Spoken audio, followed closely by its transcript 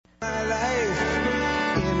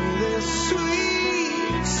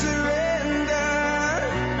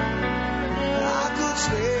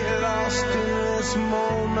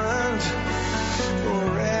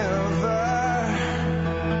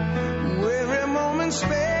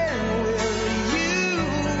spend with you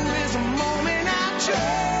is a moment I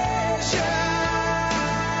treasure.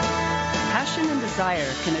 Passion and desire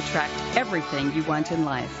can attract everything you want in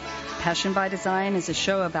life. Passion by Design is a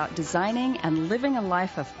show about designing and living a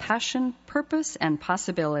life of passion, purpose, and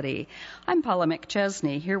possibility. I'm Paula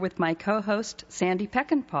McChesney, here with my co-host, Sandy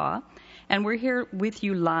Peckinpah, and we're here with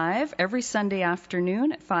you live every Sunday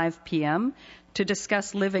afternoon at 5 p.m. to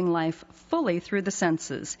discuss living life fully through the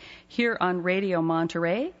senses, here on Radio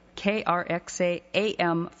Monterey, KRXA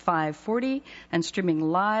AM 540, and streaming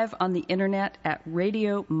live on the internet at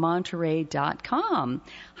radiomonterey.com.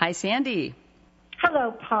 Hi, Sandy.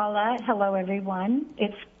 Hello, Paula. Hello, everyone.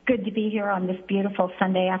 It's good to be here on this beautiful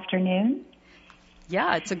Sunday afternoon.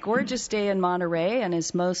 Yeah, it's a gorgeous day in Monterey, and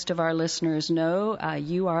as most of our listeners know,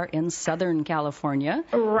 you are in Southern California.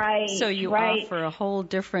 Right. So you offer a whole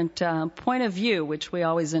different point of view, which we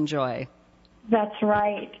always enjoy. That's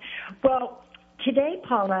right. Well, today,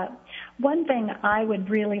 Paula, one thing I would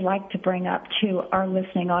really like to bring up to our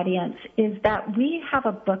listening audience is that we have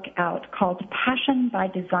a book out called Passion by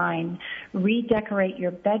Design, Redecorate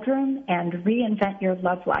Your Bedroom and Reinvent Your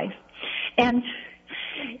Love Life. And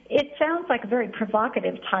it sounds like a very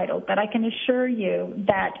provocative title, but I can assure you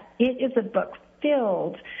that it is a book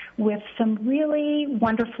filled with some really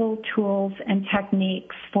wonderful tools and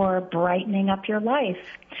techniques for brightening up your life.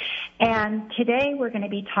 And today we're going to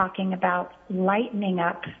be talking about lightening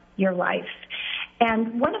up your life.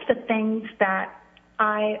 And one of the things that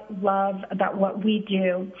I love about what we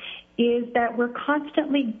do is that we're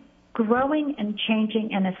constantly growing and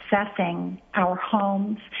changing and assessing our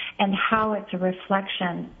homes and how it's a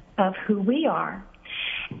reflection of who we are.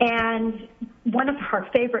 And one of our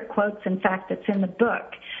favorite quotes, in fact, that's in the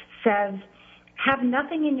book, says, "Have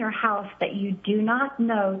nothing in your house that you do not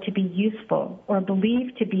know to be useful or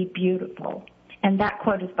believe to be beautiful." And that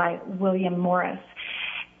quote is by William Morris.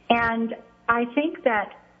 And I think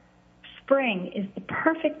that spring is the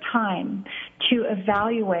perfect time to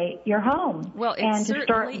evaluate your home and to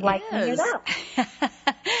start lightening it up.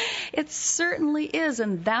 It certainly is,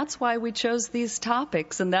 and that's why we chose these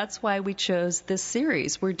topics, and that's why we chose this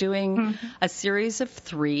series. We're doing a series of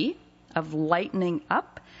 3 of lightening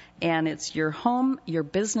up, and it's your home, your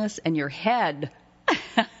business, and your head.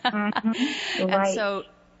 Right. And so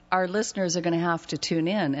our listeners are going to have to tune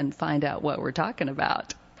in and find out what we're talking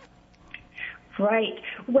about. Right.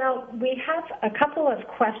 Well, we have a couple of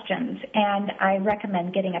questions, and I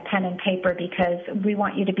recommend getting a pen and paper because we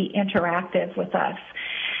want you to be interactive with us.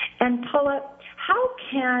 And Paula, how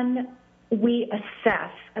can we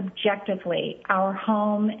assess objectively our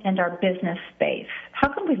home and our business space? How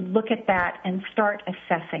can we look at that and start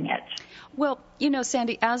assessing it? Well, you know,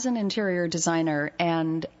 Sandy, as an interior designer,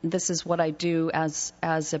 and this is what I do as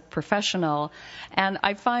a professional, and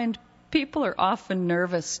I find people are often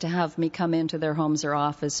nervous to have me come into their homes or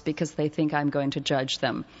office because they think I'm going to judge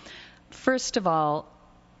them. First of all,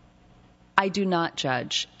 I do not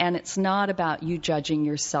judge, and it's not about you judging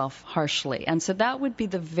yourself harshly. And so that would be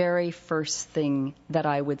the very first thing that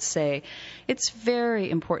I would say. It's very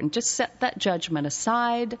important. Just set that judgment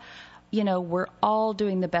aside. You know, we're all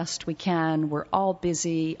doing the best we can. We're all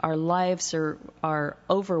busy. Our lives are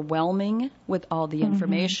overwhelming with all the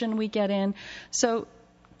information we get in. So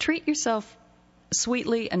treat yourself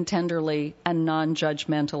sweetly and tenderly and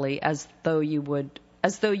non-judgmentally as though you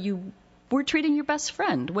were treating your best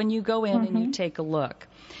friend when you go in and you take a look.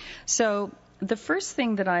 So the first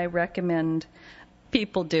thing that I recommend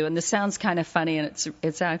people do, and this sounds kind of funny and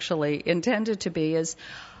it's actually intended to be, is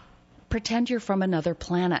pretend you're from another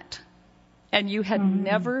planet and you had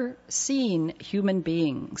never seen human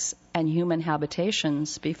beings and human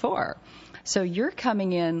habitations before. So you're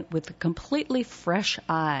coming in with a completely fresh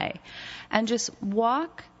eye and just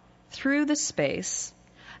walk through the space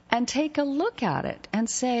and take a look at it and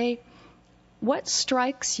say, what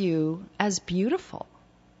strikes you as beautiful?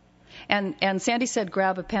 And Sandy said,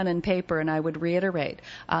 grab a pen and paper, and I would reiterate.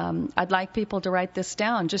 I'd like people to write this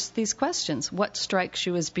down, just these questions. What strikes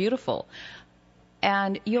you as beautiful?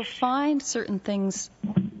 And you'll find certain things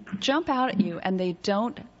jump out at you, and they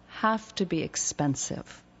don't have to be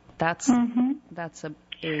expensive. That's a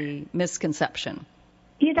misconception.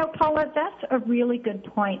 You know, Paula, that's a really good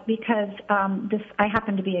point because I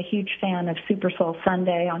happen to be a huge fan of Super Soul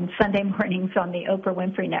Sunday on Sunday mornings on the Oprah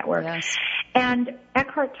Winfrey Network. Yes. And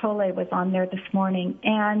Eckhart Tolle was on there this morning,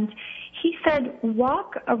 and he said,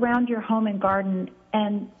 walk around your home and garden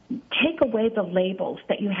and take away the labels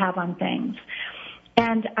that you have on things.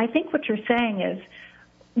 And I think what you're saying is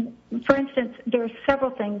for instance, there are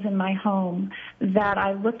several things in my home that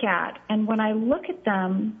I look at, and when I look at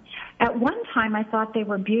them, at one time I thought they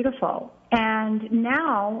were beautiful, and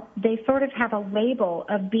now they sort of have a label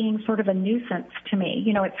of being sort of a nuisance to me.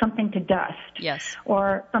 You know, it's something to dust. Yes.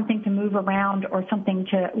 Or something to move around, or something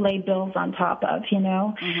to lay bills on top of, you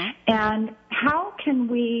know. Mm-hmm. And how can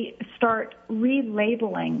we start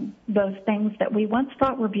relabeling those things that we once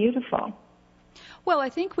thought were beautiful? Well, I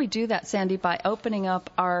think we do that, Sandy, by opening up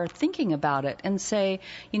our thinking about it and say,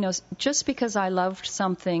 you know, just because I loved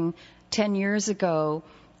something 10 years ago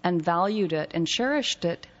and valued it and cherished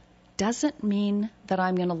it doesn't mean that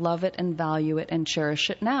I'm going to love it and value it and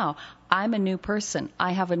cherish it now. I'm a new person.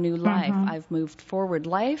 I have a new life. I've moved forward.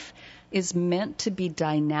 Life is meant to be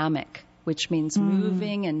dynamic, which means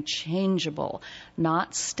moving and changeable,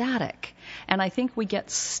 not static. And I think we get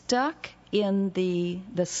stuck in the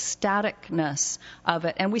staticness of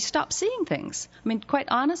it, and we stop seeing things. I mean, quite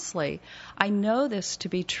honestly, I know this to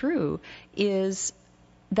be true, is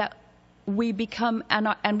that we become,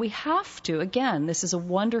 and we have to, again, this is a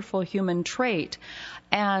wonderful human trait,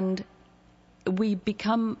 and we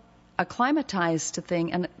become acclimatized to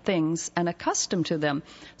things and accustomed to them.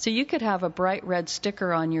 So you could have a bright red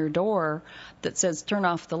sticker on your door that says turn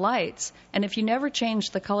off the lights, and if you never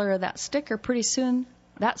change the color of that sticker, pretty soon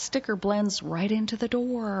that sticker blends right into the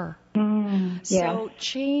door. So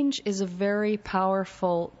change is a very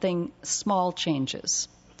powerful thing, small changes.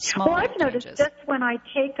 Well, I've noticed just when I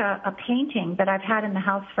take a painting that I've had in the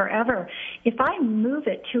house forever, if I move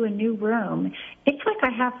it to a new room, it's like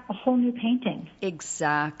I have a whole new painting.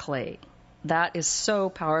 Exactly. That is so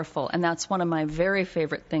powerful, and that's one of my very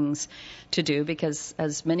favorite things to do because,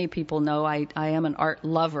 as many people know, I am an art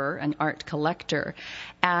lover, an art collector,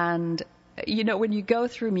 and you know, when you go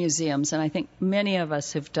through museums, and I think many of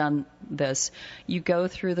us have done this, you go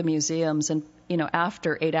through the museums and, you know,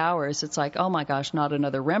 after 8 hours, it's like, oh my gosh, not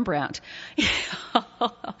another Rembrandt.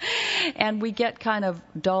 And we get kind of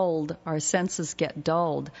dulled, our senses get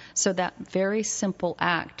dulled. So that very simple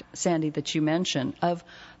act, Sandy, that you mentioned of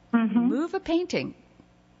move a painting,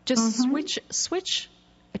 just switch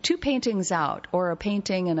 2 paintings out, or a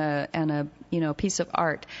painting and a you know, piece of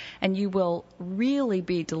art, and you will really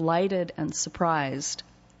be delighted and surprised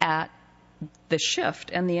at the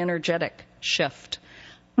shift and the energetic shift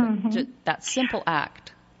that simple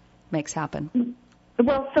act makes happen.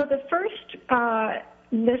 Well, so the first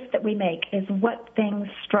list that we make is what things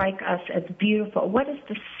strike us as beautiful. What is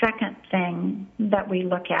the second thing that we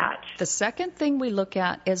look at? The second thing we look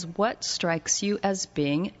at is what strikes you as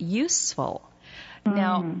being useful.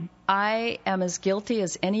 Now, I am as guilty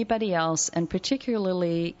as anybody else, and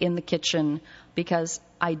particularly in the kitchen, because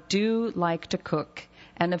I do like to cook.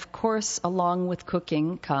 And of course, along with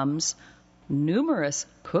cooking comes numerous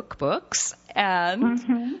cookbooks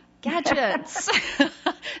and gadgets.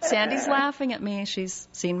 Sandy's laughing at me. She's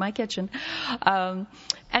seen my kitchen. And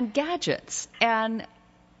gadgets. And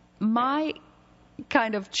my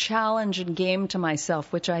kind of challenge and game to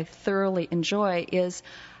myself, which I thoroughly enjoy, is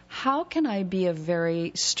how can I be a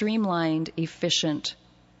very streamlined, efficient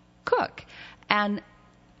cook and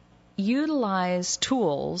utilize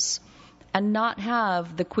tools and not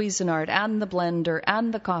have the Cuisinart and the blender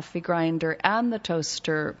and the coffee grinder and the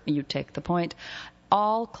toaster, you take the point,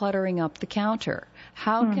 all cluttering up the counter?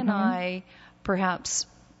 How can I perhaps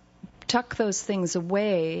tuck those things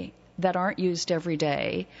away that aren't used every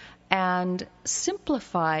day and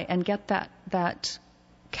simplify and get that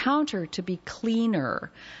counter to be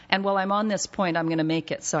cleaner? And while I'm on this point, I'm going to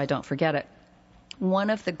make it so I don't forget it. One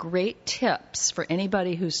of the great tips for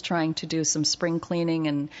anybody who's trying to do some spring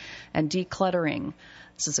cleaning and decluttering,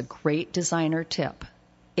 this is a great designer tip,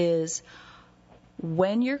 is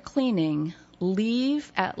when you're cleaning,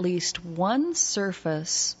 leave at least one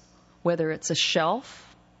surface, whether it's a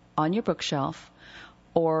shelf on your bookshelf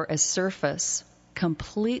or a surface,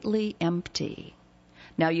 completely empty.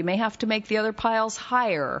 Now, you may have to make the other piles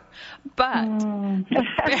higher, but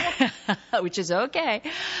which is okay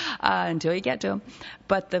until you get to them.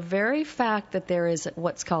 But the very fact that there is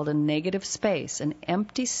what's called a negative space, an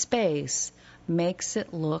empty space, makes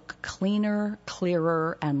it look cleaner,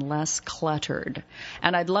 clearer, and less cluttered.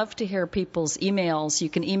 And I'd love to hear people's emails. You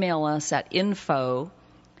can email us at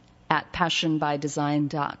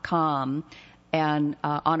info@passionbydesign.com and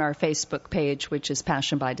on our Facebook page, which is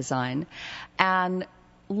Passion by Design. And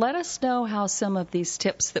let us know how some of these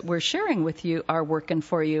tips that we're sharing with you are working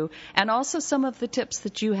for you, and also some of the tips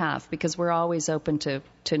that you have, because we're always open to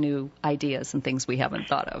new ideas and things we haven't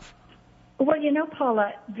thought of. Well,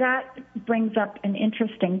 Paula, that brings up an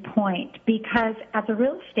interesting point because as a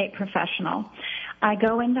real estate professional, I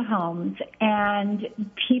go into homes and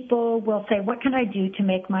people will say, what can I do to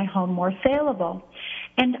make my home more saleable?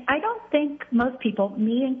 And I don't think most people,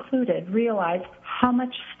 me included, realize how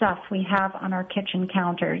much stuff we have on our kitchen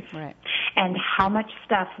counters Right. and how much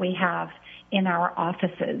stuff we have in our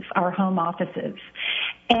offices, our home offices.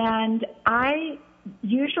 And I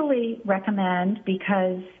usually recommend,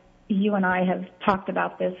 because you and I have talked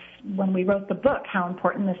about this when we wrote the book, how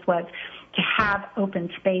important this was, to have open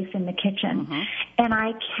space in the kitchen. Mm-hmm. And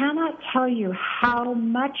I cannot tell you how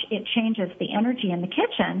much it changes the energy in the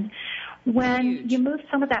kitchen when Huge. you move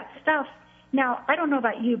some of that stuff. Now, I don't know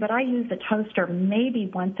about you, but I use the toaster maybe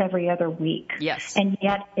once every other week. Yes. And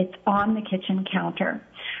yet it's on the kitchen counter.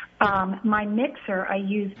 My mixer, I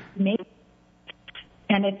use maybe,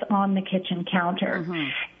 and it's on the kitchen counter. Mm-hmm.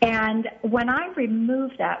 And when I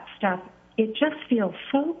remove that stuff, it just feels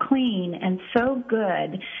so clean and so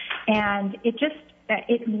good. And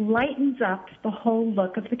it lightens up the whole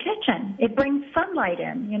look of the kitchen. It brings sunlight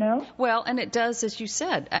in, Well, and it does, as you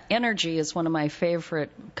said, energy is one of my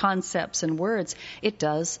favorite concepts and words. It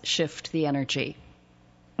does shift the energy.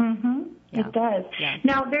 Mm-hmm. Yeah. It does. Yeah.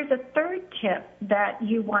 Now, there's a third tip that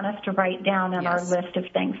you want us to write down on Yes. our list of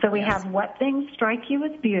things. So we Yes. have what things strike you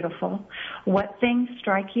as beautiful, what things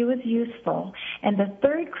strike you as useful, and the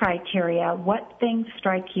third criteria, what things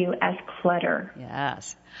strike you as clutter.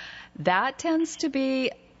 Yes. That tends to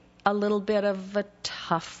be a little bit of a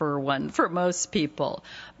tougher one for most people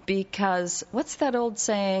because what's that old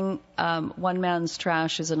saying, one man's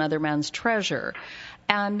trash is another man's treasure.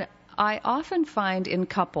 And I often find in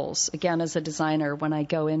couples, again as a designer, when I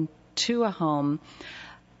go into a home,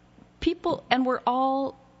 people, and we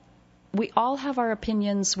all have our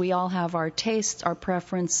opinions, we all have our tastes, our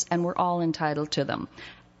preference, and we're all entitled to them.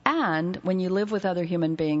 And when you live with other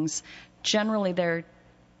human beings, generally there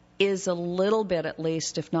is a little bit, at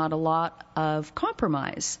least, if not a lot, of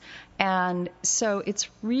compromise. And so it's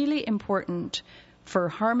really important for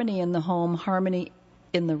harmony in the home, harmony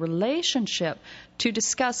in the relationship, to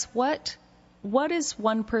discuss what is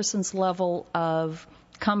one person's level of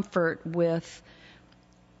comfort with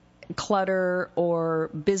clutter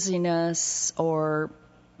or busyness or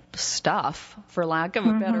stuff, for lack of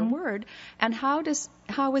a better word, and how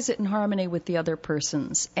is it in harmony with the other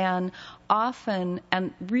person's? And often,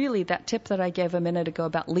 and really that tip that I gave a minute ago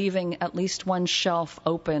about leaving at least one shelf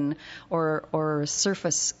open or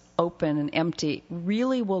surface open and empty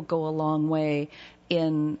really will go a long way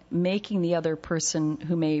in making the other person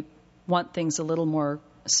who may want things a little more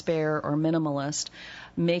spare or minimalist,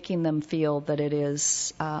 making them feel that it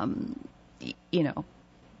is,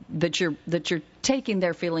 that you're taking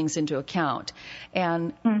their feelings into account.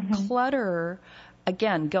 And clutter,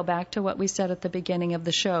 again, go back to what we said at the beginning of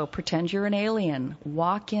the show. Pretend you're an alien.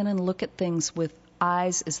 Walk in and look at things with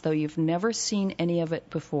eyes as though you've never seen any of it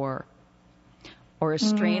before. Or a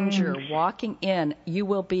stranger walking in, you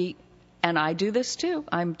will be, and I do this too,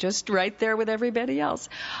 I'm just right there with everybody else.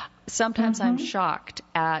 Sometimes I'm shocked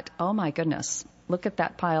at, oh my goodness, look at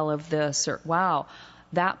that pile of this, or wow,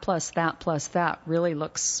 that plus that really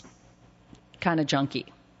looks kind of junky.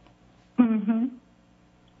 Mm-hmm.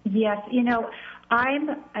 Yes,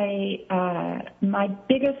 my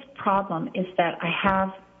biggest problem is that I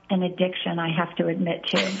have an addiction I have to admit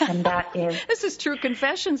to, and that is... This is true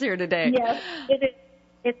confessions here today. Yes, it is.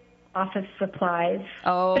 It's office supplies.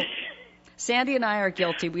 Oh, Sandy and I are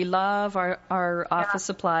guilty. We love our office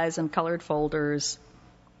supplies and colored folders.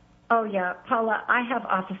 Oh, yeah. Paula, I have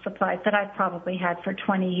office supplies that I've probably had for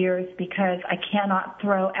 20 years because I cannot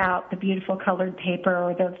throw out the beautiful colored paper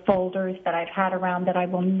or the folders that I've had around that I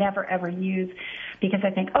will never, ever use because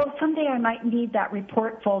I think, oh, someday I might need that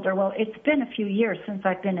report folder. Well, it's been a few years since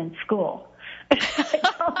I've been in school.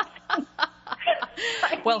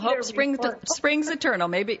 Well, hope springs eternal.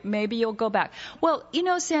 Maybe you'll go back. Well,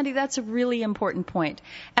 Sandy, that's a really important point.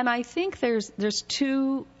 And I think there's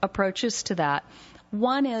two approaches to that.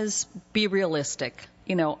 One is be realistic.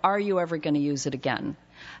 Are you ever going to use it again?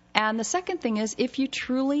 And the second thing is, if you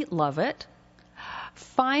truly love it,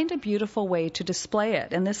 find a beautiful way to display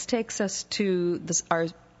it. And this takes us to our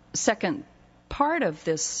second part of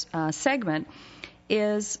this segment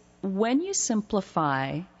is when you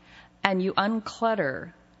simplify and you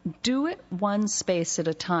unclutter, do it one space at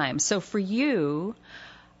a time. So for you,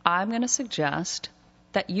 I'm going to suggest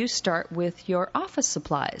that you start with your office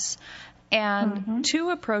supplies. And two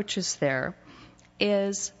approaches there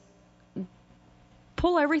is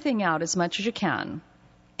pull everything out as much as you can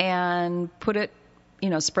and put it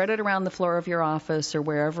spread it around the floor of your office or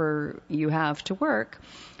wherever you have to work,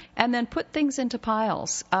 and then put things into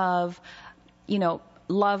piles of,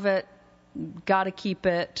 love it, got to keep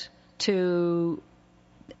it,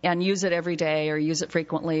 and use it every day or use it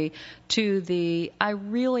frequently, to the I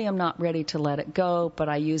really am not ready to let it go, but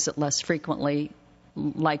I use it less frequently,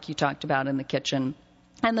 like you talked about in the kitchen.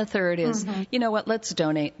 And the third is, you know what, let's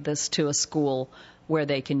donate this to a school where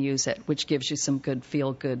they can use it, which gives you some good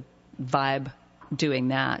feel-good vibe doing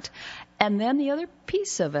that. And then the other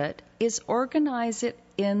piece of it is organize it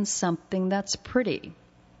in something that's pretty.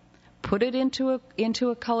 Put it into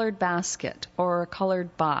a colored basket or a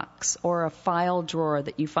colored box or a file drawer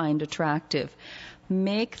that you find attractive.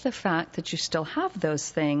 Make the fact that you still have those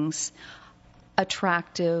things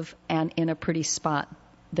attractive and in a pretty spot.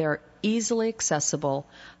 They're easily accessible.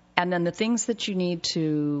 And then the things that you need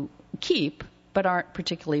to keep but aren't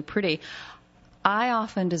particularly pretty, I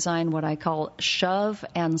often design what I call shove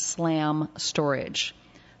and slam storage.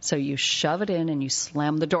 So you shove it in and you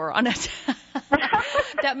slam the door on it.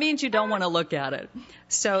 That means you don't want to look at it.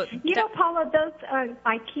 So Paula, those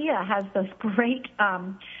IKEA has those great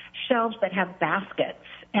shelves that have baskets,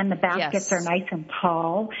 and the baskets are nice and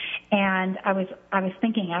tall. And I was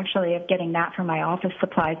thinking actually of getting that for my office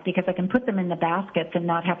supplies, because I can put them in the baskets and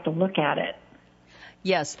not have to look at it.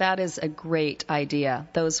 Yes, that is a great idea.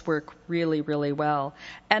 Those work really, really well.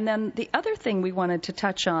 And then the other thing we wanted to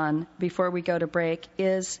touch on before we go to break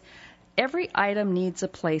is every item needs a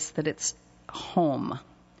place that it's home.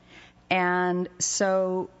 And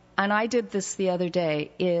I did this the other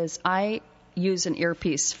day, is I use an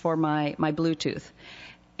earpiece for my Bluetooth.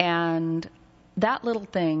 And that little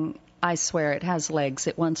thing, I swear, it has legs.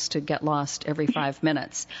 It wants to get lost every 5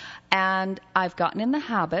 minutes. And I've gotten in the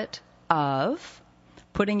habit of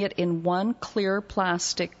putting it in one clear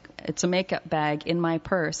plastic, it's a makeup bag, in my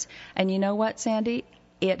purse. And you know what, Sandy?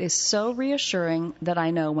 It is so reassuring that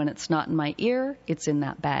I know when it's not in my ear, it's in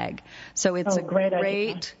that bag. So it's a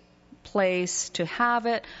great place to have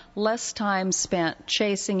it, less time spent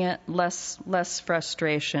chasing it, less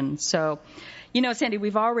frustration. So, Sandy,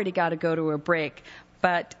 we've already got to go to a break,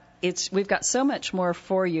 but we've got so much more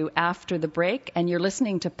for you after the break, and you're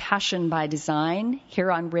listening to Passion by Design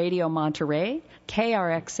here on Radio Monterey,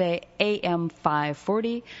 KRXA AM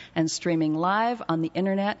 540, and streaming live on the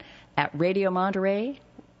internet at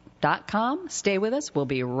radiomonterey.com. Stay with us. We'll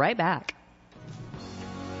be right back.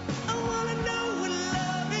 I wanna know what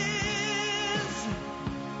love is.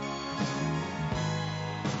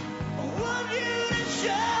 I want you to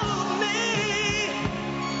show me.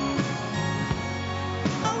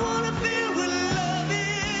 I wanna feel what love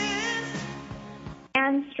is.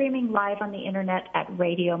 And streaming live on the internet at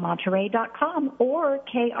radiomonterey.com or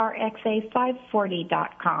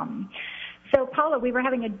KRXA540.com. So, Paula, we were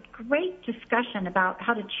having a great discussion about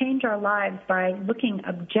how to change our lives by looking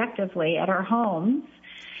objectively at our homes.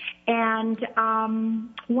 And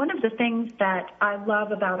one of the things that I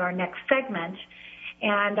love about our next segment,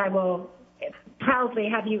 and I will proudly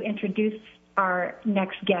have you introduce our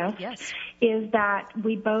next guest, is that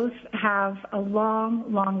we both have a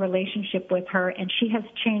long, long relationship with her, and she has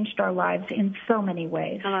changed our lives in so many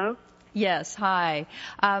ways. Hello? Yes, hi.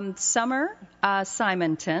 Summer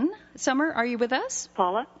Simonton. Summer, are you with us?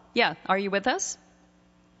 Paula? Yeah, are you with us?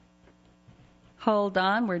 Hold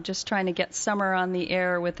on, we're just trying to get Summer on the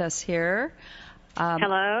air with us here.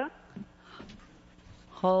 Hello?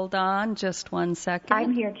 Hold on just 1 second.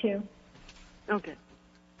 I'm here, too. Okay.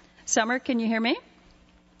 Summer, can you hear me?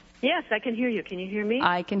 Yes, I can hear you. Can you hear me?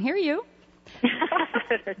 I can hear you.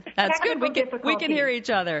 That's good. We can hear each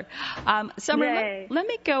other. Summer, let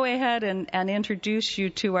me go ahead and introduce you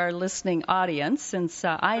to our listening audience, since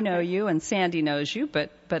I know you and Sandy knows you,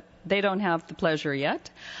 but they don't have the pleasure yet.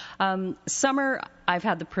 Summer, I've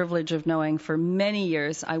had the privilege of knowing for many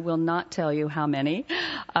years. I will not tell you how many,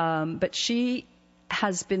 but she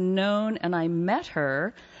has been known, and I met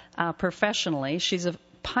her professionally. She's a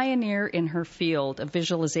pioneer in her field of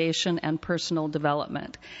visualization and personal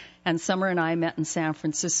development. And Summer and I met in San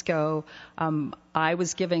Francisco. I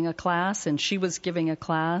was giving a class and she was giving a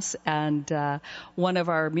class, and one of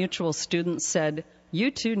our mutual students said,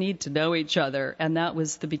 "You two need to know each other." And that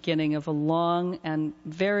was the beginning of a long and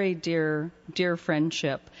very dear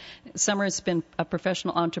friendship. Summer has been a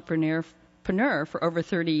professional entrepreneur for over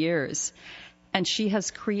 30 years. And she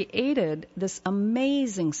has created this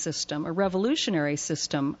amazing system, a revolutionary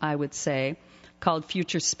system, I would say, called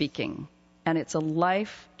Future Speaking. And it's a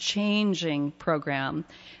life-changing program.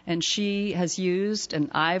 And she has used,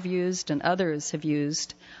 and I've used, and others have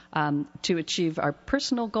used to achieve our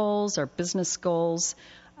personal goals, our business goals,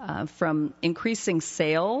 from increasing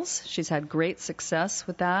sales. She's had great success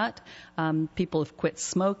with that. People have quit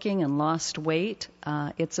smoking and lost weight.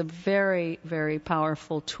 It's a very, very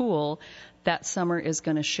powerful tool that Summer is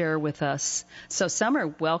going to share with us. So, Summer,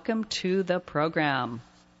 welcome to the program.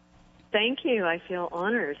 Thank you. I feel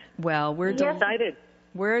honored. Well, we're excited.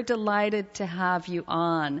 We're delighted to have you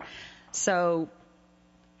on. So,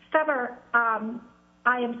 Summer,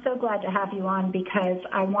 I am so glad to have you on because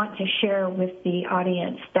I want to share with the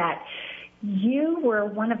audience that you were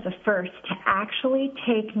one of the first to actually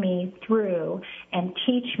take me through and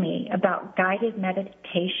teach me about guided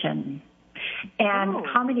meditation. And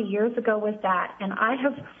how many years ago was that? And I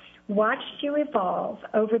have watched you evolve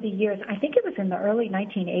over the years. I think it was in the early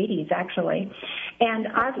 1980s, actually. And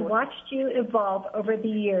I've watched you evolve over the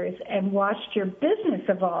years and watched your business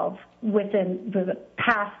evolve within the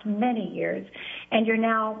past many years. And you're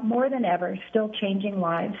now, more than ever, still changing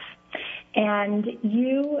lives. And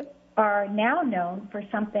you are now known for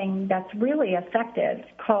something that's really effective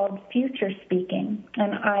called future speaking.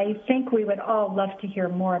 And I think we would all love to hear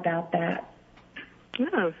more about that.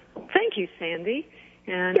 Oh, thank you, Sandy.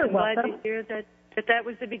 And You're I'm glad welcome. to hear that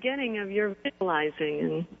was the beginning of your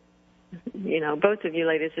visualizing. And, you know, both of you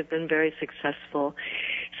ladies have been very successful.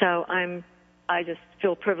 So I just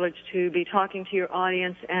feel privileged to be talking to your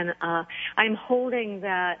audience. And I'm holding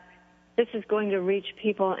that this is going to reach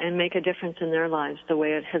people and make a difference in their lives the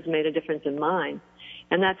way it has made a difference in mine.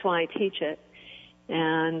 And that's why I teach it.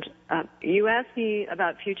 And you asked me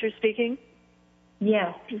about future speaking?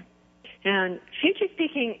 Yes. And future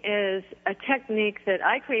speaking is a technique that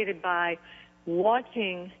I created by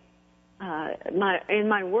watching in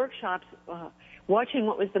my workshops, watching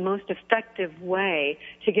what was the most effective way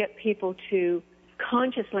to get people to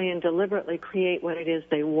consciously and deliberately create what it is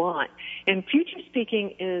they want. And future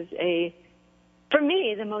speaking is for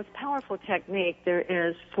me, the most powerful technique there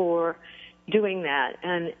is for doing that.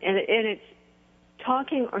 And it's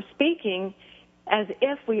talking or speaking as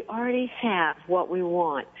if we already have what we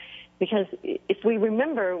want. Because if we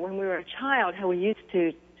remember when we were a child how we used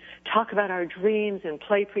to talk about our dreams and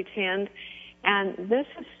play pretend, and this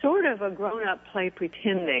is sort of a grown-up play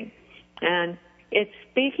pretending. And it's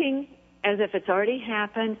speaking as if it's already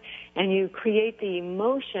happened, and you create the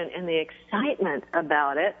emotion and the excitement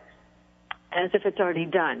about it as if it's already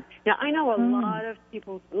done. Now, I know a lot of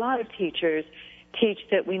people, a lot of teachers teach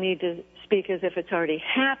that we need to speak as if it's already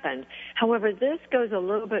happened. However, this goes a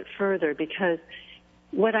little bit further because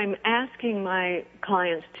what I'm asking my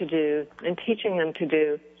clients to do and teaching them to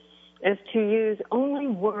do is to use only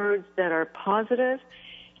words that are positive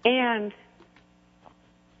and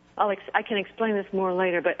I can explain this more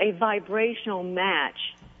later, but a vibrational match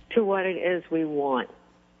to what it is we want.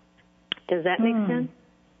 Does that make sense?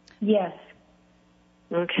 Yes.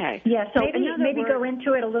 Okay. Yes, so maybe word, go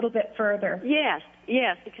into it a little bit further. Yes,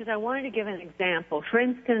 because I wanted to give an example. For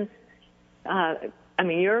instance,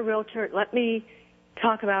 you're a realtor. Let me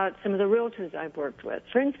talk about some of the realtors I've worked with.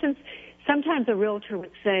 For instance, sometimes a realtor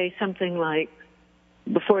would say something like,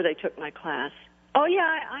 before they took my class, oh,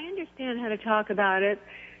 yeah, I understand how to talk about it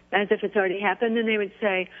as if it's already happened. And they would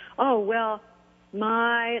say, oh, well,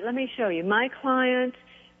 let me show you. My client,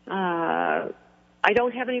 I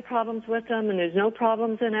don't have any problems with them, and there's no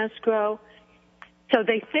problems in escrow. So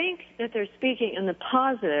they think that they're speaking in the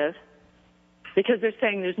positive because they're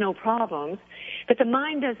saying there's no problems. But the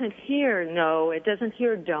mind doesn't hear no, it doesn't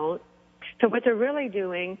hear don't. So what they're really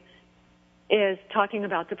doing is talking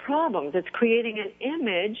about the problems. It's creating an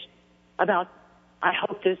image about, I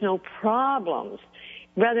hope there's no problems,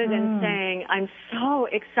 rather than saying, I'm so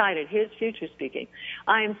excited. Here's future speaking.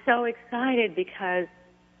 I am so excited because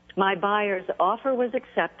my buyer's offer was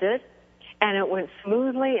accepted, and it went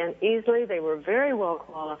smoothly and easily. They were very well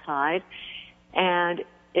qualified, and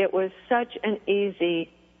it was such an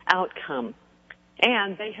easy outcome.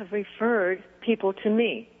 And they have referred people to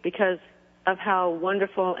me because of how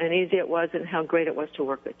wonderful and easy it was and how great it was to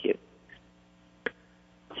work with you.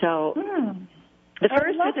 So the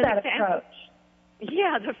first I love is that approach.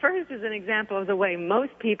 Yeah, the first is an example of the way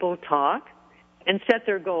most people talk and set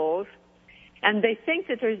their goals, and they think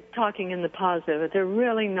that they're talking in the positive, but they're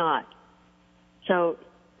really not. So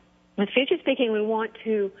with future speaking, we want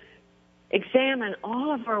to examine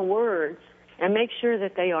all of our words and make sure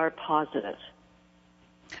that they are positive.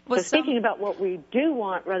 Well, so speaking about what we do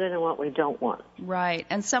want rather than what we don't want. Right.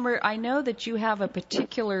 And Summer, I know that you have a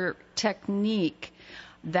particular technique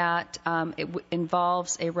that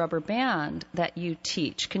involves a rubber band that you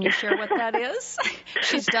teach. Can you share what that is?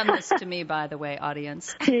 She's done this to me, by the way,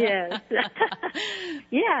 audience. Yes.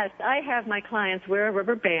 Yes, I have my clients wear a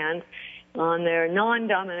rubber band on their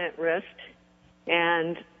non-dominant wrist,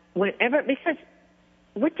 and because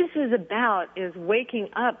what this is about is waking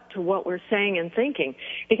up to what we're saying and thinking.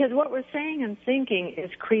 Because what we're saying and thinking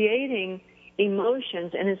is creating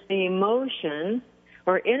emotions, and it's the emotion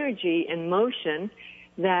or energy in motion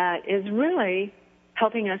that is really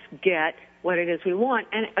helping us get what it is we want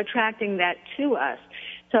and attracting that to us.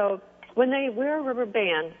 So when they wear a rubber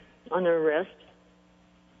band on their wrist,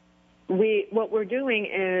 what we're doing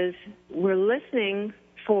is we're listening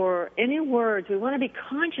for any words. We want to be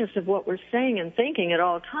conscious of what we're saying and thinking at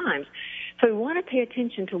all times. So we want to pay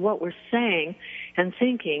attention to what we're saying and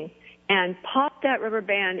thinking and pop that rubber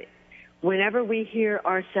band whenever we hear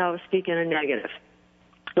ourselves speak in a negative,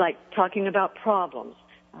 like talking about problems,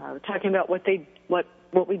 talking about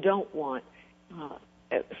what we don't want,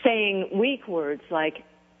 saying weak words like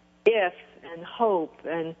if and hope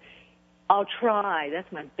and I'll try.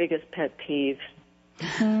 That's my biggest pet peeve.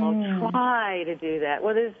 I'll try to do that.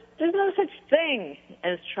 Well, there's no such thing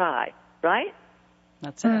as try, right?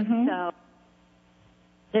 That's it. So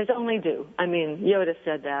there's only do. I mean, Yoda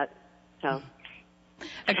said that. So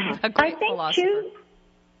a great philosopher.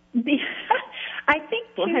 I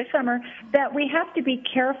think, too, Summer, that we have to be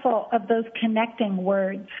careful of those connecting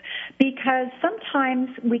words, because sometimes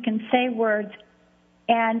we can say words,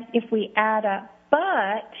 and if we add a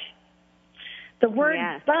but, the word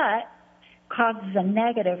but causes a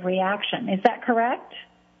negative reaction. Is that correct?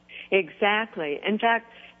 Exactly. In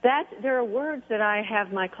fact, there are words that I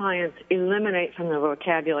have my clients eliminate from their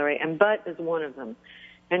vocabulary, and but is one of them.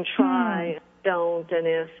 And try, don't, and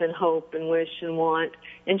if, and hope, and wish, and want,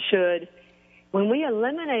 and should. When we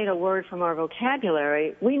eliminate a word from our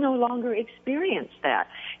vocabulary, we no longer experience that.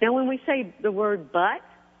 Now, when we say the word but,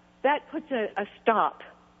 that puts a stop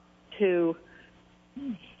to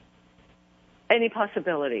any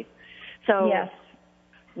possibility. So yes.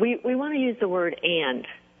 we want to use the word and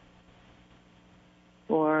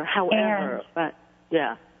or however, and. But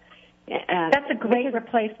yeah. That's a great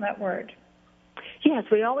replacement word. Yes,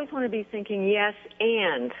 we always want to be thinking yes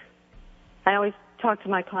and. I always talk to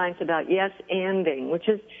my clients about yes anding, which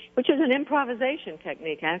is an improvisation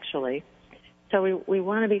technique actually. So we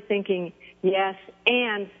want to be thinking yes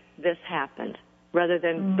and this happened rather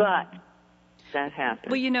than but that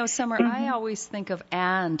happened. Well, Summer, I always think of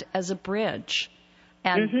and as a bridge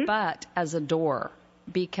and but as a door,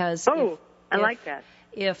 because I like that.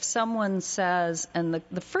 If someone says, and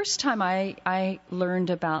the first time I learned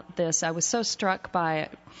about this, I was so struck by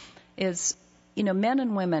it, is, men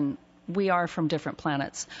and women, we are from different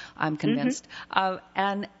planets, I'm convinced.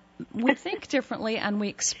 And we think differently and we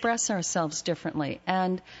express ourselves differently.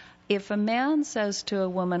 And if a man says to a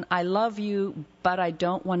woman, I love you, but I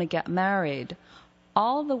don't want to get married,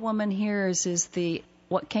 all the woman hears is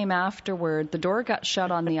what came afterward. The door got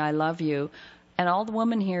shut on the I love you, and all the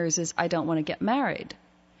woman hears is I don't want to get married.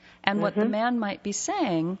 And what the man might be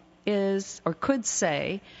saying is, or could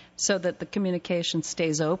say, so that the communication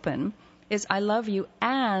stays open, is I love you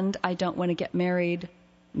and I don't want to get married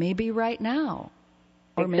maybe right now.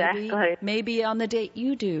 Or maybe on the date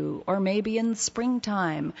you do, or maybe in the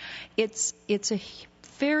springtime. It's a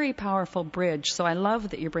very powerful bridge, so I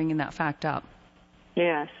love that you're bringing that fact up.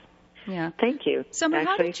 Yes. Yeah. Thank you. Summer,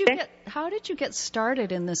 how did you get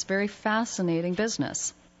started in this very fascinating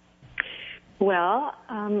business? Well,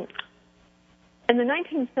 in the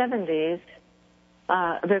 1970s,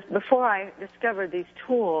 before I discovered these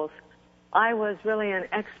tools, I was really an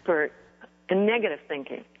expert in negative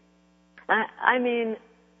thinking. I mean,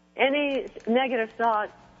 any negative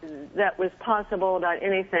thought that was possible about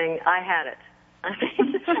anything, I had it.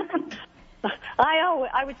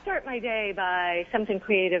 I would start my day by something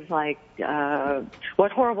creative like,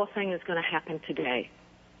 what horrible thing is going to happen today?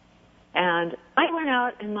 And I went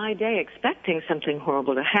out in my day expecting something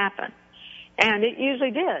horrible to happen. And it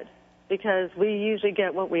usually did, because we usually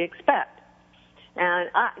get what we expect. And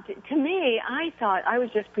to me, I thought I was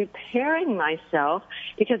just preparing myself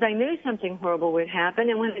because I knew something horrible would happen,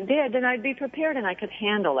 and when it did, then I'd be prepared and I could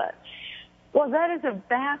handle it. Well, that is a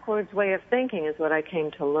backwards way of thinking, is what I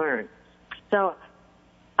came to learn. So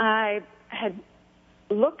I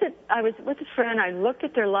was with a friend, I looked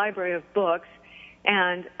at their library of books,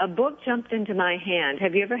 and a book jumped into my hand.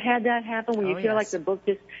 Have you ever had that happen where you feel like the book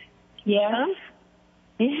just jumped?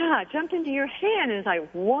 Yeah, it jumped into your hand, and it's like,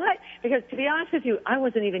 what? Because to be honest with you, I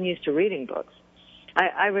wasn't even used to reading books.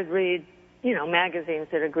 I would read, magazines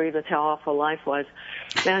that agreed with how awful life was.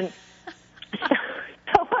 And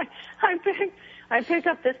so I picked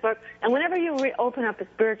up this book, and whenever you open up a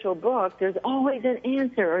spiritual book, there's always an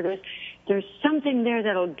answer, or there's something there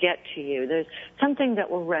that'll get to you. There's something that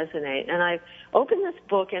will resonate. And I opened this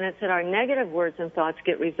book, and it said our negative words and thoughts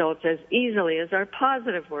get results as easily as our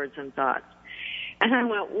positive words and thoughts. And I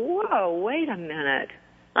went, whoa, wait a minute.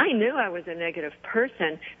 I knew I was a negative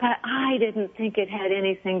person, but I didn't think it had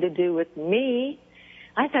anything to do with me.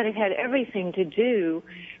 I thought it had everything to do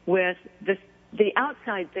with the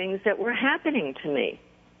outside things that were happening to me.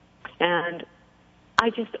 And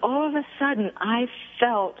I just, all of a sudden, I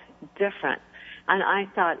felt different. And I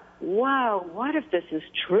thought, wow, what if this is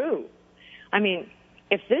true? I mean,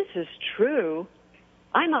 if this is true,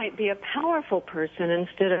 I might be a powerful person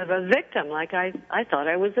instead of a victim, like I thought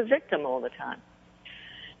I was a victim all the time.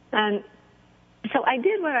 And so I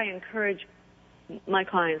did what I encourage my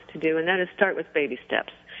clients to do, and that is start with baby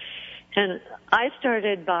steps. And I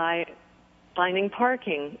started by finding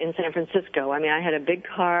parking in San Francisco. I mean, I had a big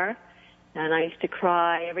car, and I used to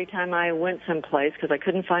cry every time I went someplace because I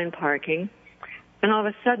couldn't find parking. And all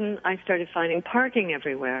of a sudden, I started finding parking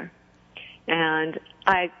everywhere. And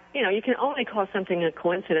you can only call something a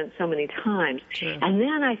coincidence so many times. Sure. And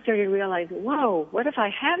then I started realizing, whoa, what if I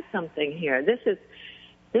have something here? This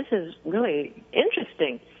is really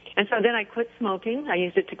interesting. And so then I quit smoking. I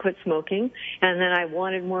used it to quit smoking. And then I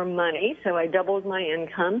wanted more money, so I doubled my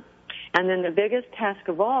income. And then the biggest task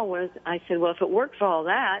of all was, I said, well, if it worked for all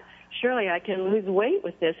that, surely I can lose weight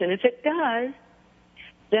with this. And if it does,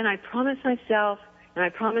 then I promise myself and I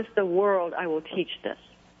promise the world I will teach this.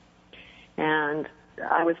 And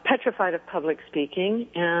I was petrified of public speaking,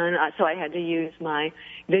 and so I had to use my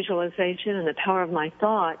visualization and the power of my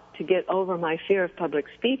thought to get over my fear of public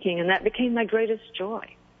speaking, and that became my greatest joy.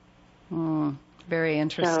 Very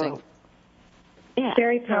interesting. So, yeah.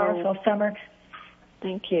 Very powerful, Summer.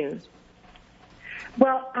 Thank you.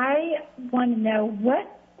 Well, I want to know,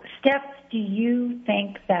 what steps do you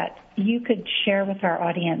think that you could share with our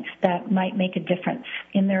audience that might make a difference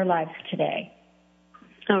in their lives today?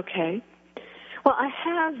 Okay. Well, I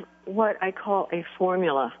have what I call a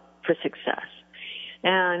formula for success.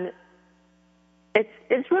 And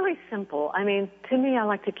it's really simple. I mean, to me, I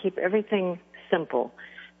like to keep everything simple.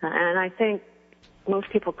 And I think most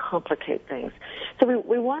people complicate things. So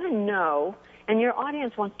we want to know, and your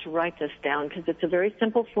audience wants to write this down because it's a very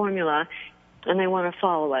simple formula, and they want to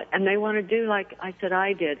follow it. And they want to do like I said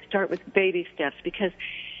I did, start with baby steps, because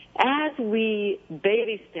as we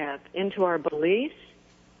baby step into our beliefs,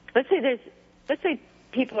 let's say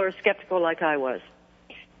people are skeptical like I was,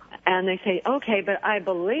 and they say, okay, but I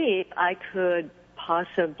believe I could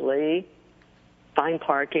possibly find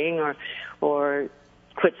parking or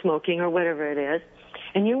quit smoking or whatever it is.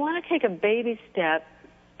 And you want to take a baby step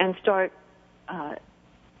and start,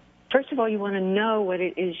 first of all, you want to know what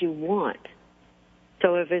it is you want.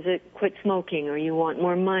 So if is it quit smoking, or you want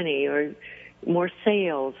more money or more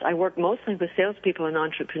sales. I work mostly with salespeople and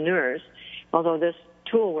entrepreneurs, although this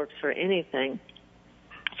tool works for anything.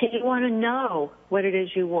 So you want to know what it is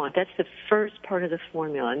you want. That's the first part of the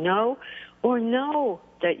formula. Know or know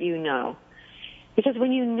that you know. Because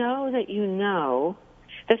when you know that you know,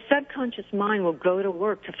 the subconscious mind will go to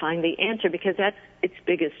work to find the answer, because that's its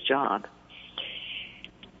biggest job.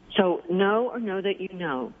 So know or know that you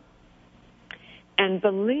know. And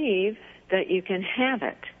believe that you can have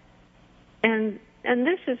it. And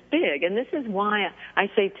this is big, and this is why I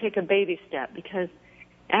say take a baby step, because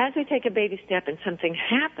as we take a baby step and something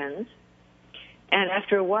happens, and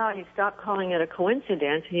after a while you stop calling it a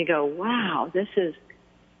coincidence and you go, wow, this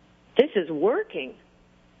is working.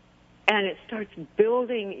 And it starts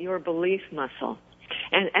building your belief muscle.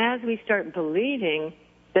 And as we start believing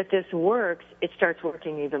that this works, it starts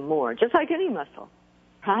working even more, just like any muscle,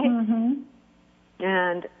 right? Mm-hmm.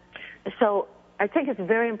 And so I think it's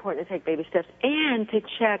very important to take baby steps and to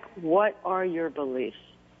check, what are your beliefs?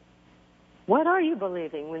 What are you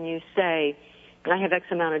believing when you say, I have X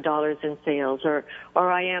amount of dollars in sales, or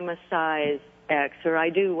I am a size X, or I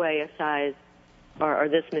do weigh a size, or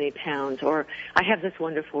this many pounds, or I have this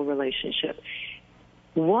wonderful relationship?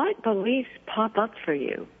 What beliefs pop up for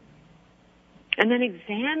you? And then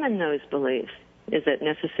examine those beliefs. Is it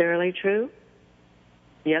necessarily true?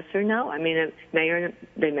 Yes or no? I mean,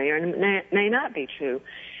 they may or may not be true.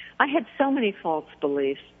 I had so many false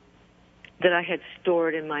beliefs that I had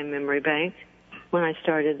stored in my memory bank when I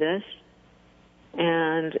started this.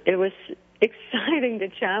 And it was exciting to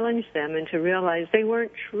challenge them and to realize they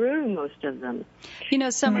weren't true, most of them. You know,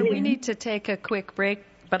 Summer, we need to take a quick break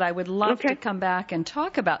But I would love Okay. to come back and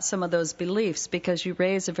talk about some of those beliefs, because you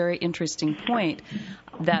raise a very interesting point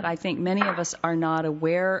that I think many of us are not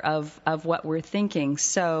aware of what we're thinking.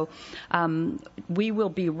 So we will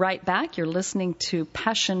be right back. You're listening to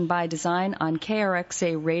Passion by Design on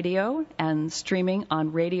KRXA Radio and streaming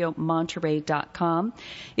on RadioMonterey.com.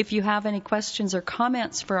 If you have any questions or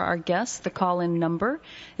comments for our guests, the call-in number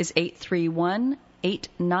is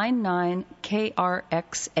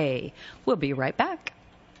 831-899-KRXA. We'll be right back.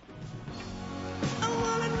 I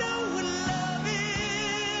wanna know what love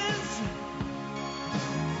is.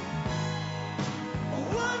 I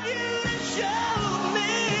want you to show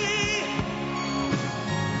me.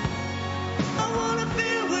 I wanna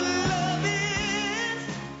feel what love is.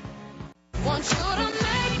 Want you to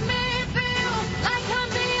make me feel like I'm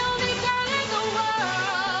the only girl in the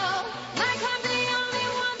world. Like I'm the only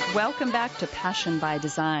one that Welcome back to Passion by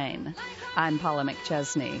Design. I'm Paula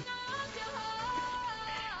McChesney.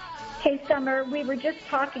 Hey, Summer, we were just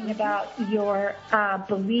talking about your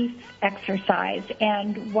belief exercise,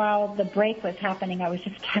 and while the break was happening, I was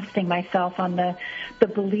just testing myself on the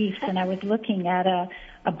beliefs, and I was looking at a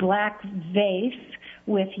black vase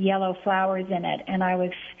with yellow flowers in it, and I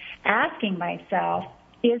was asking myself,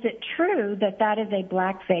 is it true that that is a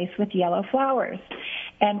black vase with yellow flowers?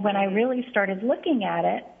 And when I really started looking at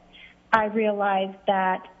it, I realized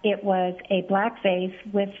that it was a black vase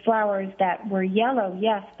with flowers that were yellow,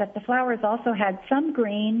 yes, but the flowers also had some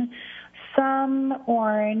green, some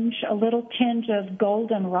orange, a little tinge of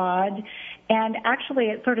goldenrod, and actually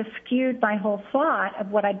it sort of skewed my whole thought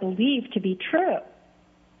of what I believed to be true.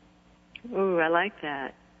 Ooh, I like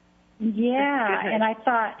that. Yeah, Good. and I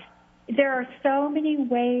thought there are so many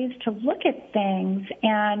ways to look at things,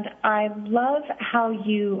 and I love how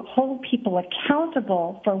you hold people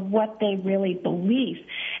accountable for what they really believe.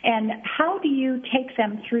 And how do you take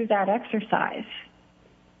them through that exercise?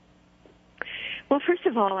 Well, first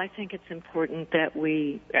of all, I think it's important that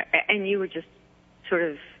we, and you were just sort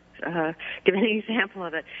of giving an example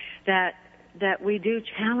of it, that we do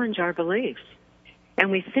challenge our beliefs.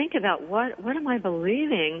 And we think about what am I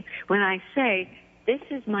believing when I say, this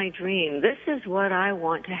is my dream, this is what I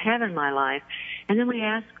want to have in my life. And then we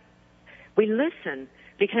listen,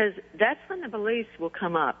 because that's when the beliefs will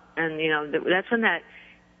come up. And, you know, that's when that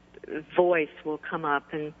voice will come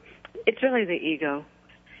up. And it's really the ego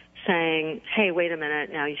saying, hey, wait a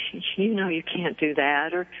minute, now you know you can't do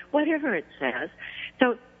that, or whatever it says.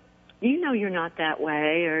 So you know you're not that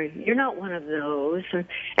way, or you're not one of those.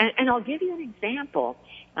 And I'll give you an example.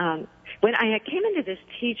 When I came into this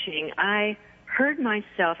teaching, I heard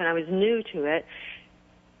myself, and I was new to it,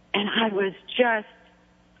 and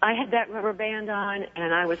I had that rubber band on,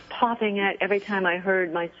 and I was popping it every time I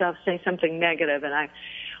heard myself say something negative, and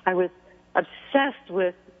I was obsessed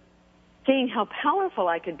with seeing how powerful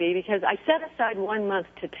I could be, because I set aside 1 month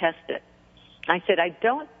to test it. I said, I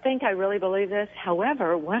don't think I really believe this.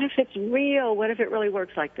 However, what if it's real? What if it really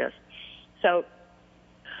works like this? So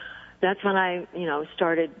that's when I,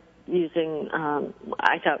 started using,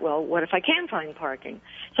 I thought, well, what if I can find parking?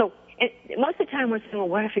 So most of the time we're saying, well,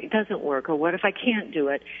 what if it doesn't work? Or what if I can't do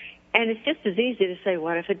it? And it's just as easy to say,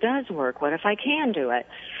 what if it does work? What if I can do it?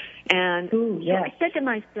 And Ooh, yes. so I said to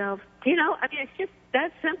myself, it's just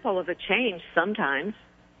that simple of a change sometimes,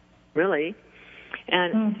 really.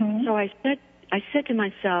 And so I said to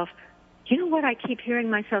myself, what I keep hearing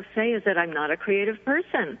myself say is that I'm not a creative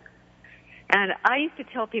person. And I used to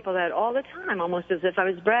tell people that all the time, almost as if I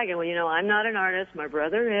was bragging. Well, I'm not an artist. My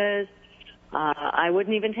brother is. I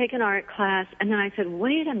wouldn't even take an art class. And then I said,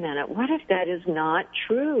 wait a minute. What if that is not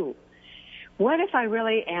true? What if I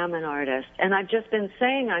really am an artist? And I've just been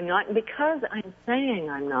saying I'm not. And because I'm saying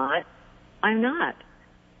I'm not, I'm not.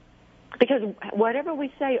 Because whatever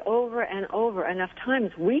we say over and over enough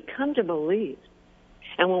times, we come to believe.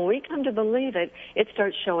 And when we come to believe it, it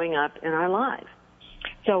starts showing up in our lives.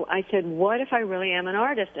 So I said, what if I really am an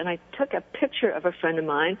artist? And I took a picture of a friend of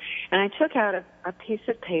mine, and I took out a piece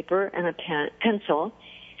of paper and a pencil,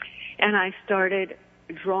 and I started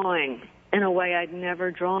drawing in a way I'd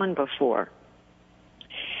never drawn before.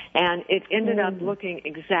 And it ended up looking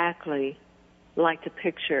exactly like the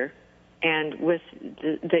picture and with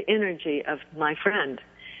the energy of my friend.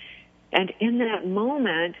 And in that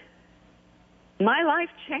moment, my life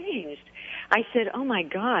changed. I said, oh my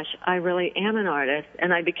gosh, I really am an artist.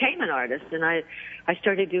 And I became an artist, and I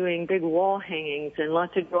started doing big wall hangings and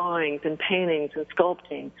lots of drawings and paintings and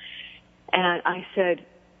sculpting. And I said,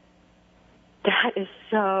 that is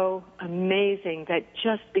so amazing that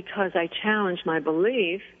just because I challenged my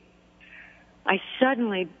belief, I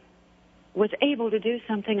suddenly was able to do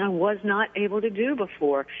something I was not able to do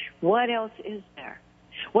before. What else is there?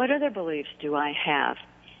 what other beliefs do I have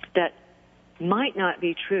that might not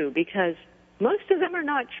be true? Because most of them are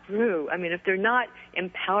not true. I mean, if they're not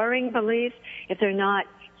empowering beliefs, if they're not,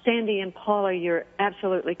 Sandy and Paula, you're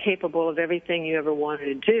absolutely capable of everything you ever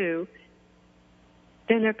wanted to do,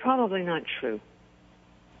 then they're probably not true.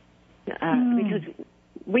 Because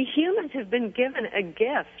we humans have been given a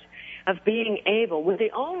gift of being able, we're the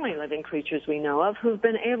only living creatures we know of who've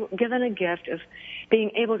been given a gift of being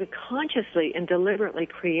able to consciously and deliberately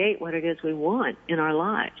create what it is we want in our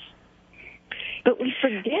lives. But we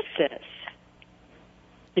forget this.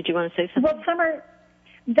 Did you want to say something? Well, Summer,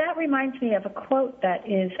 that reminds me of a quote that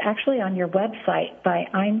is actually on your website by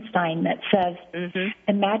Einstein that says,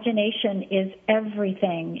 imagination is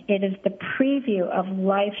everything. It is the preview of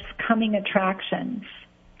life's coming attractions.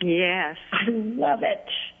 Yes. I love it.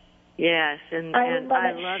 Yes, and I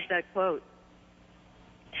love that quote.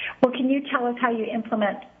 Well, can you tell us how you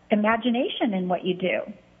implement imagination in what you do?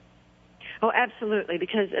 Oh, absolutely,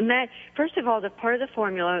 because first of all, the part of the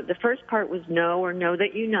formula, the first part was know or know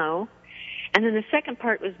that you know, and then the second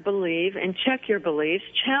part was believe and check your beliefs,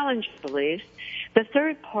 challenge your beliefs. The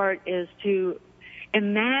third part is to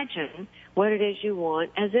imagine what it is you want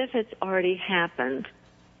as if it's already happened,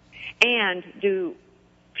 and do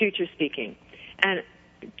future speaking. And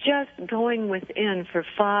just going within for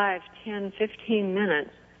 5, 10, 15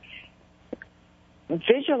 minutes,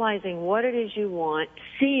 visualizing what it is you want,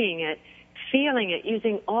 seeing it, feeling it,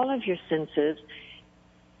 using all of your senses,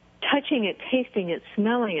 touching it, tasting it,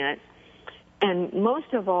 smelling it, and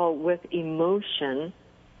most of all with emotion.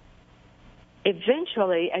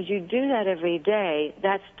 Eventually, as you do that every day,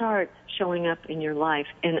 that starts showing up in your life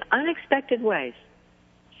in unexpected ways,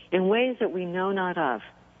 in ways that we know not of.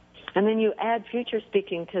 And then you add future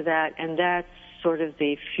speaking to that, and that's sort of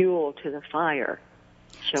the fuel to the fire.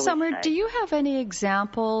 Summer, do you have any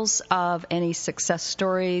examples of any success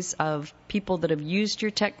stories of people that have used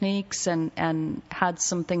your techniques and had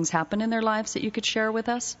some things happen in their lives that you could share with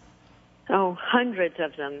us? Oh, hundreds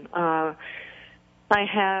of them. I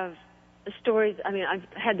have stories. I mean, I've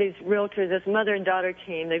had these realtors, this mother and daughter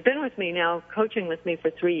team. They've been with me now, coaching with me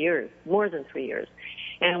for 3 years, more than 3 years.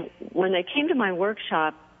 And when they came to my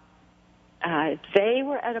workshop, they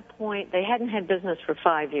were at a point, they hadn't had business for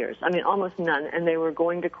 5 years. I mean, almost none, and they were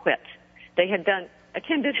going to quit. They had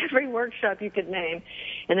attended every workshop you could name,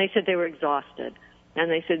 and they said they were exhausted. And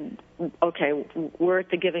they said, okay, we're at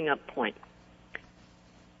the giving up point.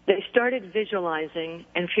 They started visualizing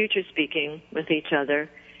and future speaking with each other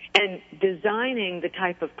and designing the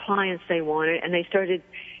type of clients they wanted, and they started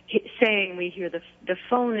saying, we hear the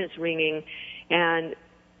phone is ringing, and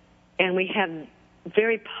we have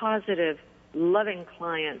very positive, loving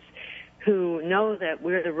clients who know that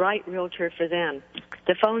we're the right realtor for them.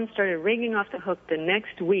 The phone started ringing off the hook the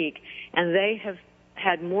next week, and they have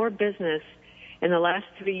had more business in the last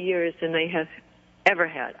 3 years than they have ever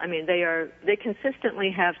had. I mean, they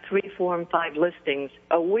consistently have 3, 4, and 5 listings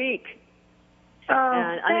a week. Oh,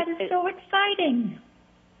 that is so exciting.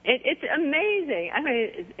 It's amazing. I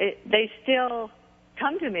mean, they still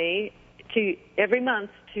come to me every month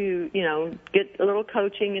to, get a little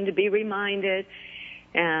coaching and to be reminded,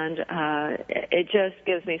 and it just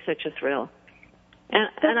gives me such a thrill. And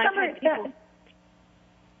I've had people...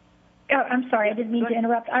 I'm sorry, I didn't mean to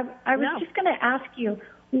interrupt. I was just going to ask you,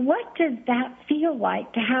 what does that feel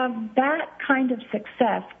like to have that kind of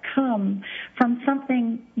success come from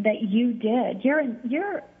something that you did?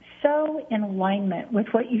 You're so in alignment with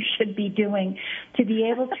what you should be doing to be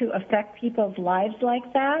able to affect people's lives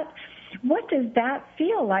like that. What does that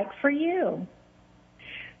feel like for you?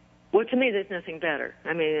 Well, to me, there's nothing better.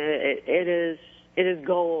 I mean, it is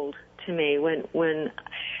gold to me when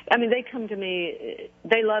they come to me,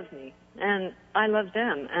 they love me, and I love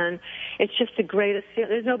them, and it's just the greatest feeling.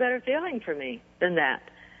 There's no better feeling for me than that,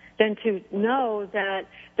 than to know that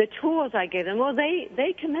the tools I gave them, well,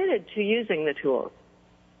 they committed to using the tools.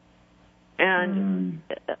 And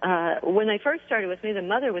when they first started with me, the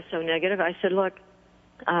mother was so negative. I said, look,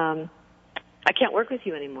 I can't work with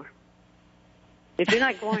you anymore. If you're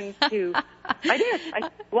not going to... I did.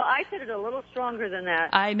 I said it a little stronger than that.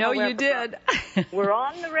 I know. However, you did. We're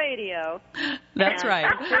on the radio. That's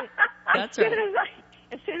right. That's right.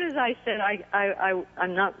 As soon as I said,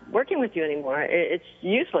 I'm not working with you anymore, it's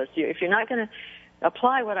useless. If you're not going to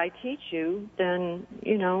apply what I teach you, then,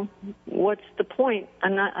 what's the point?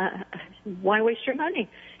 Why waste your money?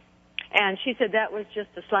 And she said that was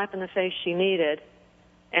just the slap in the face she needed.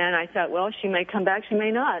 And I thought, well, she may come back, she may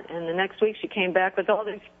not. And the next week she came back with all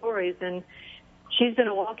these stories, and she's been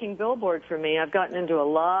a walking billboard for me. I've gotten into a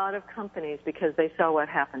lot of companies because they saw what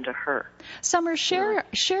happened to her. Summer,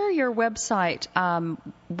 share your website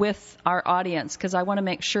with our audience, because I want to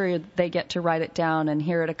make sure they get to write it down and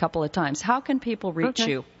hear it a couple of times. How can people reach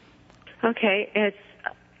you? Okay, it's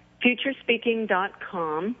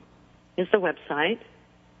futurespeaking.com is the website.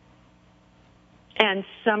 And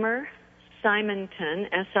Summer Simonton,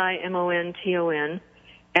 SIMONTON,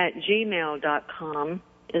 at gmail.com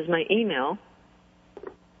is my email.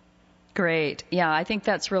 Great. Yeah, I think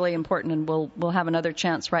that's really important, and we'll have another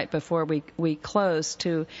chance right before we close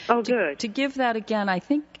to give that again. I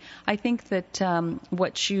think that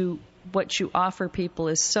what you offer people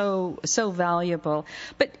is so valuable.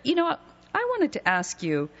 But you know, I wanted to ask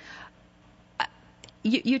you.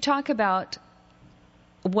 You talk about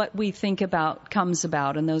what we think about comes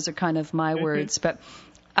about, and those are kind of my words. But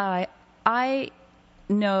I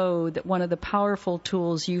know that one of the powerful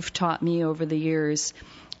tools you've taught me over the years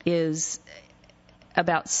is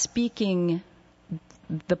about speaking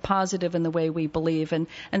the positive in the way we believe, and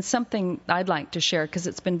something I'd like to share, because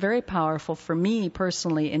it's been very powerful for me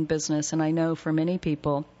personally in business, and I know for many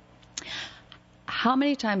people. How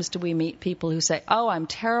many times do we meet people who say, "Oh, I'm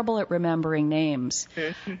terrible at remembering names"?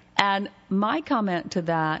 And my comment to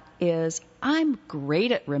that is, "I'm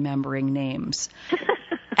great at remembering names."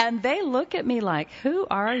 And they look at me like, "Who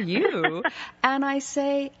are you?" And I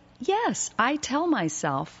say, "Yes, I tell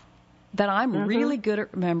myself that I'm really good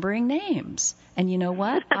at remembering names." And you know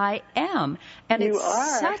what? I am. And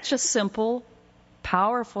it's such a simple,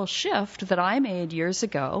 powerful shift that I made years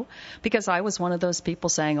ago, because I was one of those people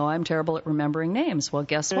saying, "Oh, I'm terrible at remembering names." Well,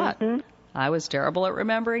 guess what? I was terrible at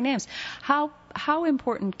remembering names. How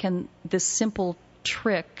important can this simple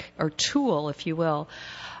trick or tool, if you will,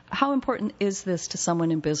 how important is this to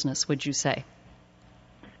someone in business, would you say?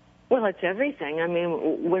 Well, it's everything. I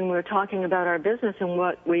mean, when we're talking about our business and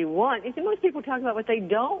what we want, most people talk about what they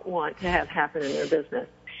don't want to have happen in their business.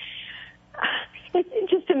 It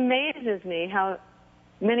just amazes me how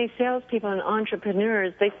many salespeople and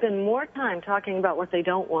entrepreneurs, they spend more time talking about what they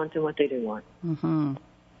don't want than what they do want.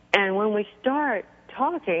 And when we start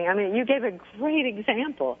talking, I mean, you gave a great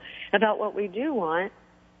example about what we do want,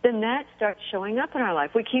 then that starts showing up in our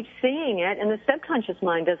life. We keep seeing it, and the subconscious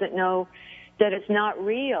mind doesn't know that it's not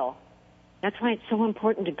real. That's why it's so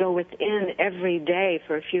important to go within every day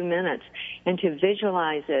for a few minutes and to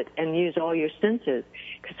visualize it and use all your senses,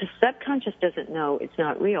 because the subconscious doesn't know it's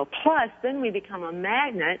not real. Plus, then we become a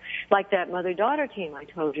magnet, like that mother-daughter team I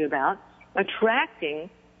told you about, attracting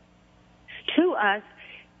to us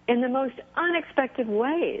in the most unexpected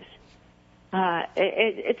ways.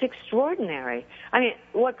 It's extraordinary. I mean,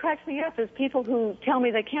 what cracks me up is people who tell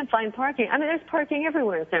me they can't find parking. I mean, there's parking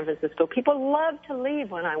everywhere in San Francisco. People love to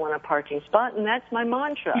leave when I want a parking spot, and that's my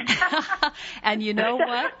mantra. And you know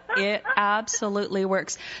what? It absolutely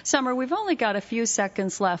works. Summer, we've only got a few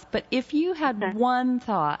seconds left, but if you had one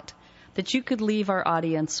thought that you could leave our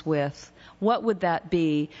audience with, what would that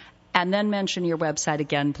be? And then mention your website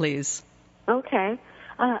again, please. Okay.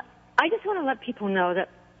 I just want to let people know that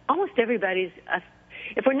almost everybody's,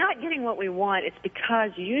 if we're not getting what we want, it's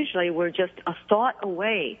because usually we're just a thought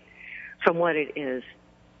away from what it is.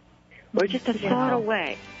 We're just a thought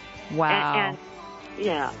away. Wow. And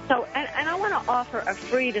yeah. So, and I want to offer a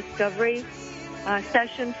free discovery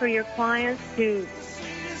session for your clients to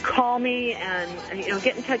call me and,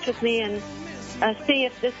 get in touch with me and see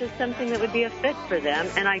if this is something that would be a fit for them.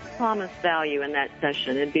 And I promise value in that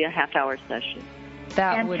session. It'd be a half-hour session.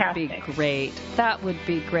 That would be great. That would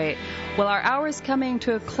be great. Well, our hour is coming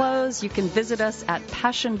to a close. You can visit us at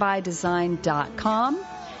passionbydesign.com,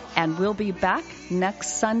 and we'll be back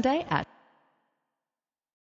next Sunday at